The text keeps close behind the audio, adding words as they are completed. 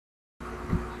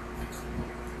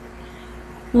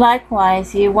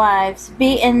Likewise, ye wives,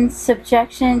 be in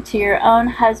subjection to your own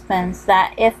husbands,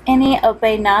 that if any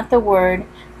obey not the word,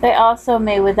 they also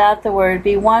may without the word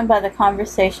be won by the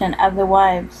conversation of the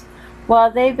wives, while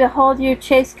they behold your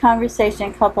chaste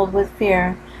conversation coupled with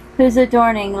fear, whose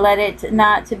adorning let it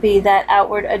not to be that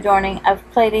outward adorning of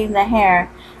plaiting the hair,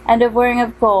 and of wearing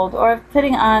of gold, or of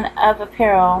putting on of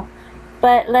apparel,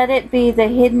 but let it be the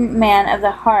hidden man of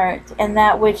the heart, and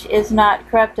that which is not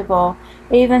corruptible,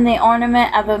 even the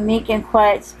ornament of a meek and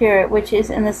quiet spirit, which is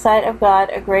in the sight of God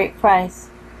a great price.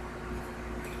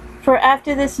 For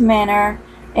after this manner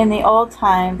in the old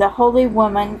time the holy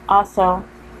women also,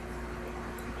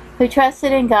 who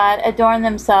trusted in God, adorned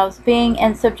themselves, being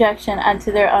in subjection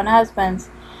unto their own husbands,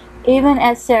 even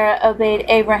as Sarah obeyed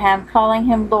Abraham, calling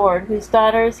him Lord, whose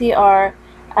daughters ye are,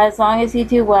 as long as ye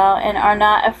do well, and are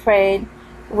not afraid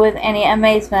with any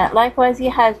amazement. Likewise ye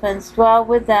husbands, dwell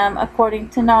with them according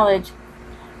to knowledge,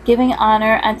 giving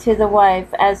honor unto the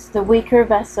wife as the weaker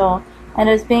vessel, and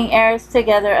as being heirs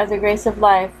together of the grace of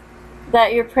life,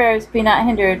 that your prayers be not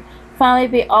hindered. Finally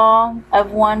be all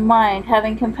of one mind,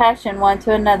 having compassion one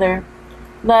to another.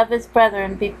 Love as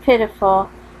brethren, be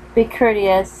pitiful, be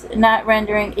courteous, not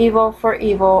rendering evil for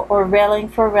evil, or railing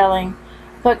for railing,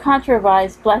 but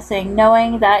contrariwise blessing,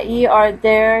 knowing that ye are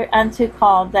thereunto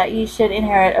called, that ye should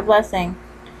inherit a blessing.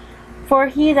 For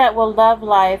he that will love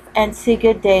life and see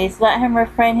good days, let him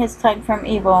refrain his tongue from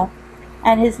evil,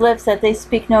 and his lips that they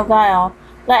speak no guile.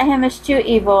 Let him eschew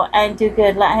evil and do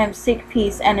good, let him seek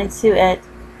peace and ensue it.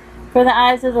 For the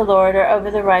eyes of the Lord are over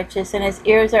the righteous, and his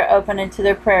ears are open unto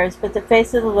their prayers, but the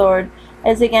face of the Lord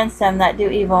is against them that do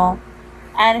evil.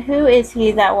 And who is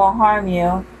he that will harm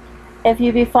you, if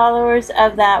you be followers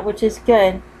of that which is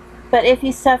good? But if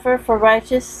ye suffer for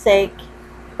righteousness'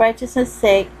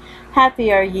 sake,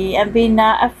 happy are ye, and be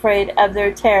not afraid of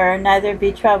their terror, neither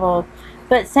be troubled.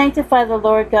 But sanctify the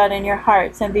Lord God in your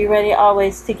hearts, and be ready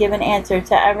always to give an answer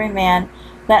to every man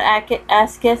that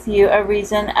asketh you a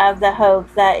reason of the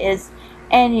hope that is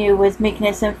in you with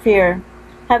meekness and fear,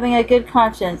 having a good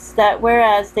conscience, that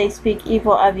whereas they speak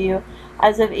evil of you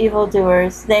as of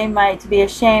evildoers, they might be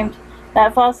ashamed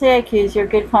that falsely accuse your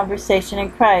good conversation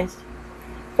in Christ.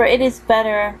 For it is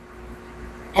better,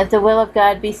 if the will of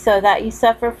God be so, that ye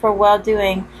suffer for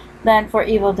well-doing than for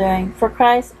evil-doing. For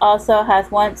Christ also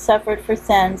hath once suffered for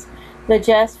sins, the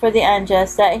just for the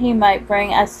unjust, that he might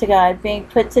bring us to God, being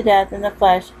put to death in the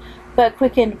flesh, but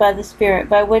quickened by the Spirit,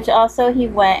 by which also he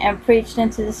went and preached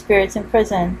unto the spirits in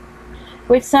prison,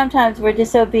 which sometimes were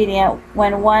disobedient,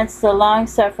 when once the long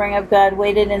suffering of God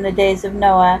waited in the days of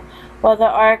Noah, while the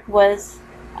ark was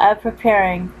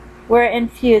preparing, wherein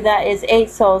few, that is 8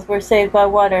 souls, were saved by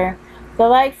water. The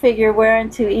like figure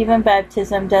whereunto even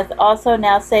baptism doth also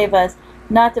now save us,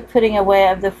 not the putting away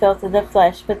of the filth of the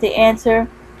flesh, but the answer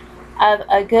of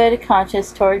a good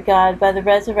conscience toward God by the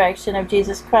resurrection of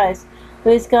Jesus Christ,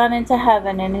 who is gone into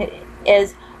heaven and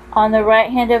is on the right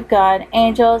hand of God,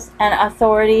 angels and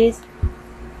authorities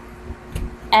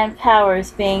and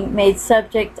powers being made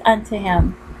subject unto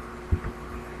him.